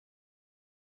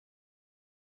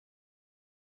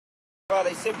Well,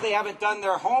 they simply haven't done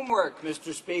their homework,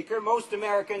 Mr. Speaker. Most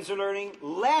Americans are earning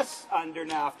less under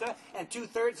NAFTA, and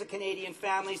 2/3 of Canadian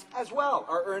families as well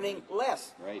are earning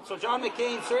less. Right. So John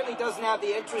McCain certainly doesn't have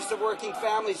the interests of working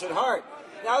families at heart.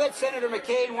 Now that Senator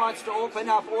McCain wants to open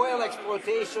up oil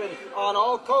exploitation on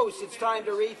all coasts, it's time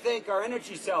to rethink our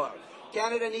energy sellout.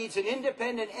 Canada needs an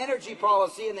independent energy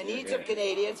policy, and the needs of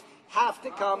Canadians have to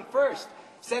come first.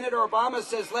 Senator Obama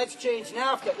says, let's change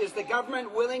NAFTA. Is the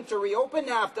government willing to reopen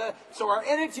NAFTA so our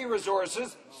energy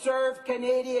resources serve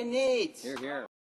Canadian needs? Hear, hear.